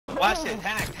Watch this.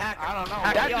 Hack. I don't know.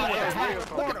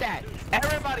 Look at that.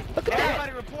 Everybody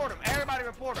report him. Everybody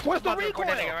report him. What's the recoil?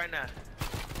 Right now.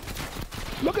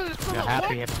 Look at this. You're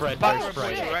happy at Fred About to versus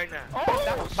report Fred. him right now.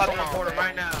 Oh, About to report him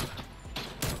right now.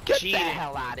 get Cheating. the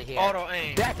hell out of here. Auto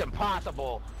aim. That's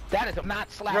impossible. That is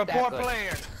not slap Report that good.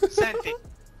 player. Sent it.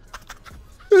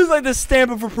 It was like the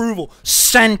stamp of approval.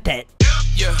 Sent it.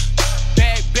 Yeah,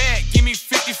 bag, give me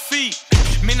 50 feet.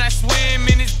 Midnight swim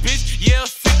in this bitch, yeah,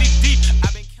 50 deep.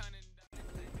 I've been counting.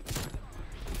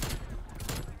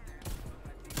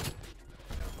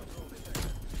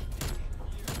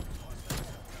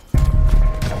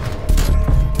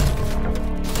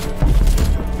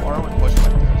 Or I would push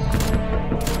like this.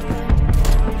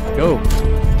 Go.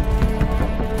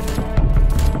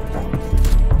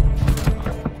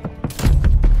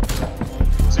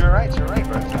 To your right,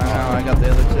 bro. I got the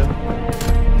other two.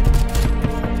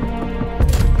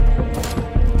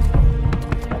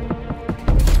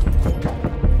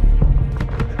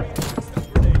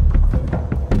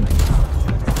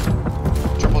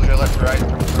 Triple to your left, to right,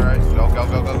 triple to your right.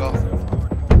 Go.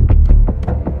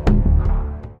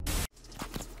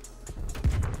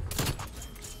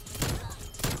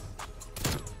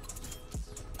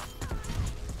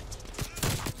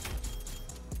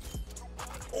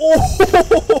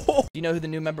 Oh! Do you know who the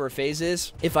new member of FaZe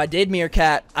is? If I did,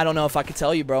 Meerkat, I don't know if I could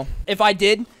tell you, bro. If I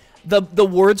did, the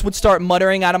words would start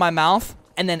muttering out of my mouth,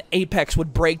 and then Apex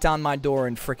would break down my door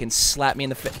and freaking slap me in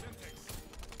the face.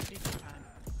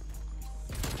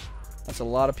 That's a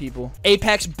lot of people.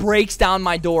 Apex breaks down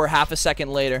my door half a second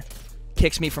later.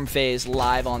 Kicks me from FaZe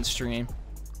live on stream.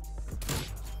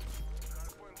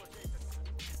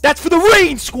 That's for the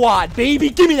Rain Squad, baby!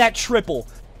 Give me that triple!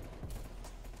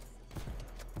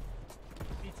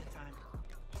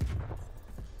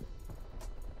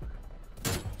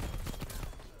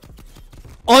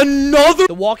 Another!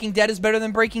 The Walking Dead is better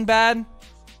than Breaking Bad?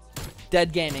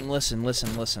 Dead Gaming, listen.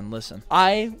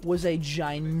 I was a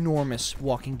ginormous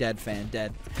Walking Dead fan,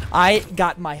 I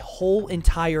got my whole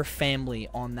entire family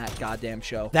on that goddamn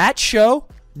show. That show,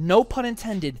 no pun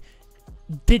intended,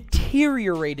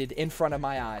 deteriorated in front of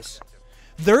my eyes.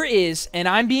 There is, and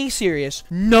I'm being serious,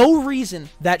 no reason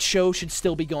that show should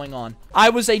still be going on. I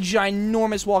was a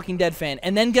ginormous Walking Dead fan,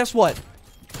 and then guess what?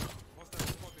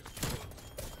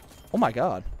 Oh my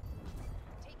god.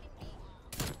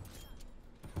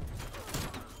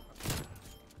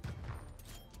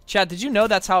 Chad, did you know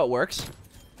that's how it works?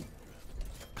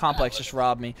 Complex just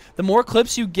robbed me. The more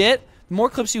clips you get, the more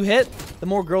clips you hit, the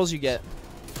more girls you get.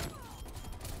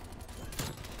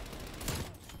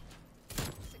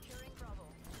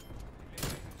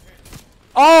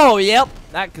 Oh, yep.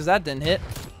 Because that didn't hit.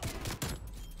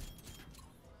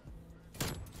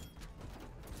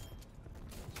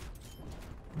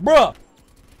 Bruh.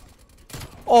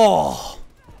 Oh.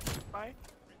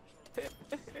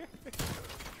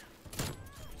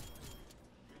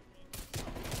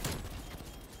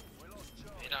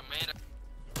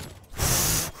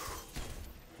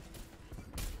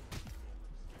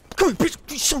 Come on, bitch.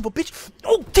 You son of a bitch.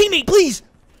 Oh, teammate, please.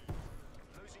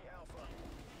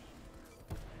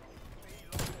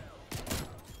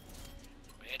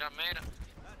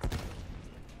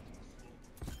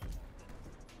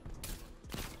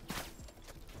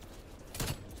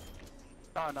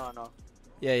 No.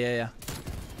 Yeah.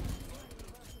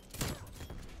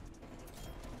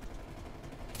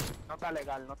 No está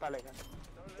legal.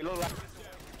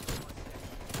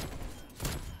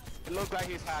 It looks like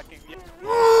he's hacking. Yeah.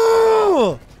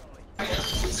 Oh!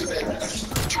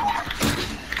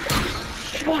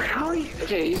 Fuck, how he...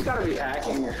 Okay, he's gotta be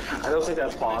hacking. I don't think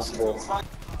that's possible.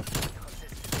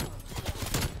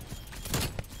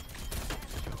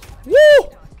 Woo!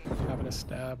 Having a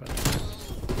stab.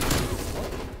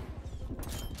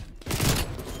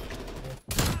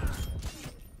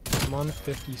 I'm on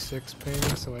 56 ping,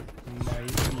 so it might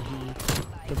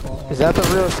be the ball. Is that the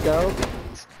real scope?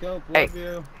 Scope, Hey. love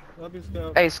you. Love you,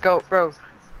 Scope. Hey, Scope, bro.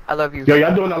 I love you. Yo,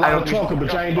 y'all doing a lot of talking,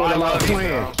 but y'all ain't doing a lot of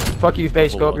playing. Fuck you,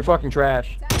 FaZe Scope. You're fucking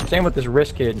trash. Same with this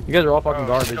wrist kid. You guys are all fucking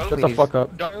garbage. Shut the fuck up.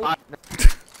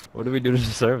 What do we do to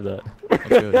deserve that?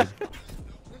 Okay.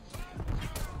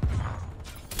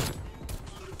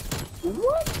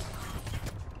 What?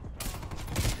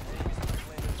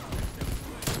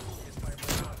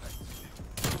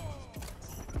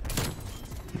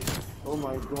 Oh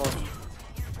my god.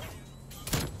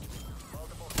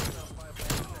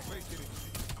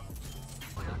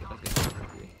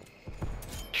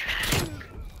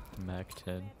 Mac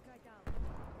 10.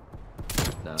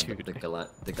 Nah,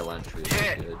 the gallantry is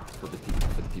good for the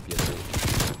PPSA.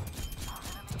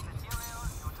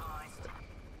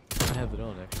 I have it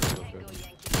on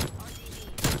actually.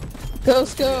 Go,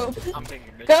 Scope.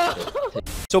 Go.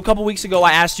 So a couple weeks ago,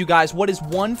 I asked you guys, what is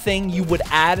one thing you would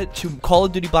add to Call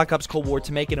of Duty Black Ops Cold War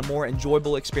to make it a more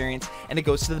enjoyable experience? And it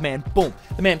goes to the man. Boom.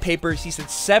 The man Papers. He said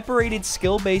separated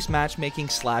skill-based matchmaking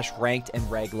 / ranked and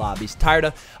reg lobbies.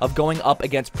 Tired of going up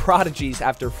against prodigies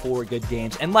after 4 good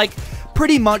games. And like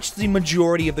pretty much the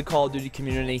majority of the Call of Duty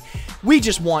community, we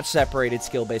just want separated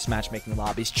skill-based matchmaking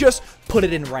lobbies. Just put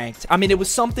it in ranked. I mean, it was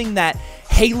something that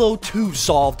Halo 2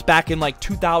 solved back in like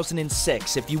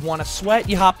 2006. If you want to sweat,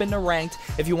 you hop into ranked.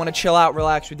 If you want to chill out,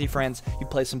 relax with your friends, you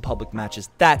play some public matches.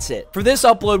 That's it. For this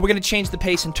upload, we're going to change the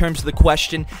pace in terms of the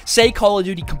question. Say Call of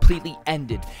Duty completely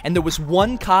ended, and there was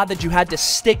one COD that you had to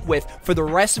stick with for the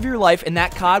rest of your life, and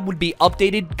that COD would be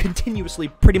updated continuously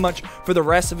pretty much for the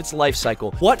rest of its life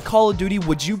cycle. What Call of Duty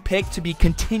would you pick to be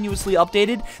continuously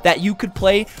updated that you could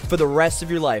play for the rest of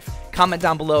your life? Comment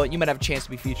down below, and you might have a chance to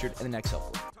be featured in the next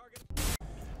upload.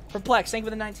 Perplex, thank you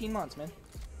for the 19 months, man.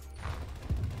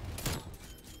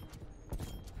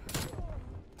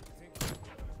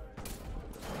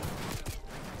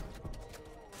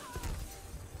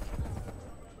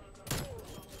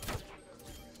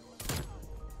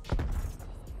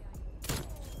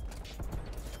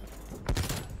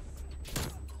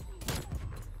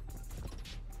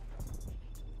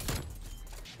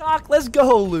 Doc, let's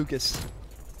go, Lucas.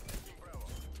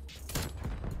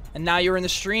 And now you're in the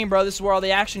stream, bro. This is where all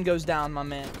the action goes down, my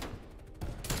man.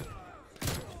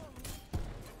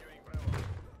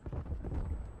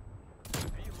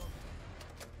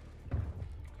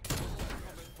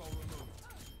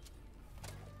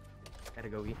 Gotta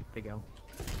go eat. Big L.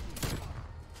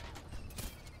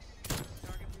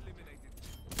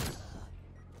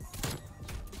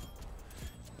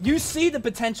 You see the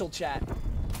potential, chat.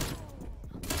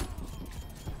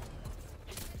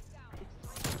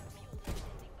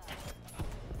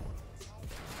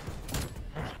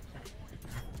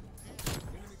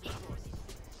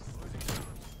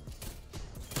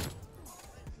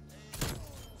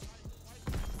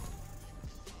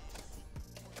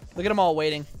 Look at them all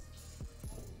waiting.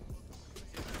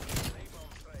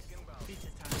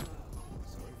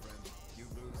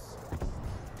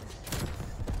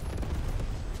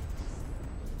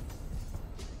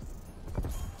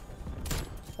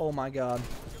 Oh my god.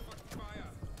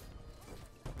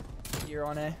 You're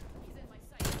on A.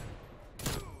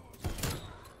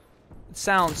 It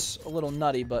sounds a little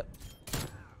nutty, but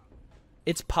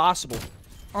it's possible.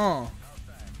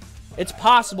 It's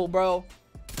possible, bro.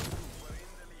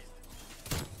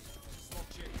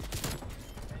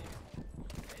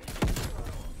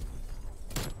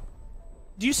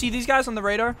 Do you see these guys on the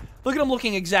radar? Look at them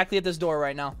looking exactly at this door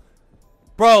right now.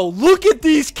 Bro, look at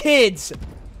these kids.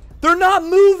 They're not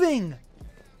moving.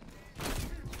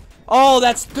 Oh,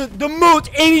 that's the moot.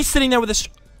 80's sitting there with a...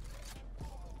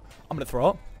 I'm going to throw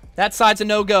up. That side's a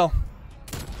no-go.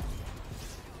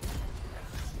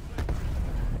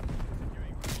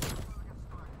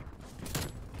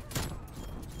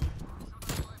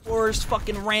 Worst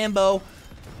fucking Rambo.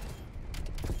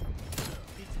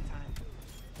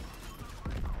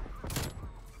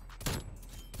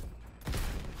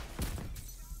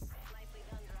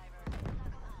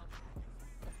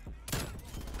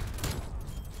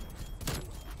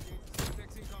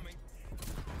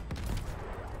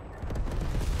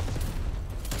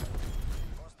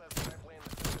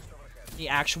 The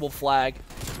actual flag.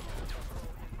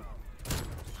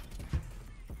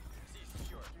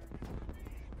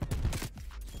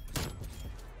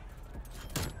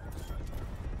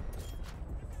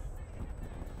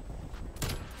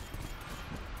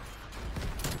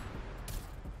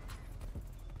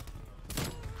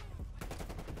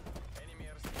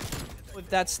 If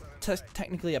that's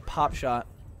technically a pop shot.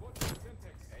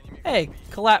 Hey,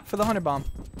 collapse for the 100 bomb.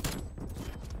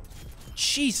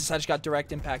 Jesus, I just got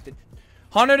direct impacted.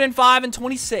 105 and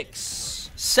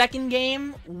 26. Second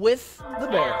game with the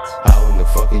Barrett. How in the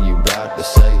fuck are you about to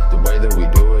say? The way that we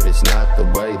do it, it's not the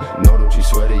way. No, don't you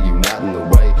sweat it, you not in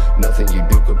the way. Nothing you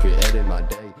do could be in my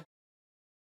day.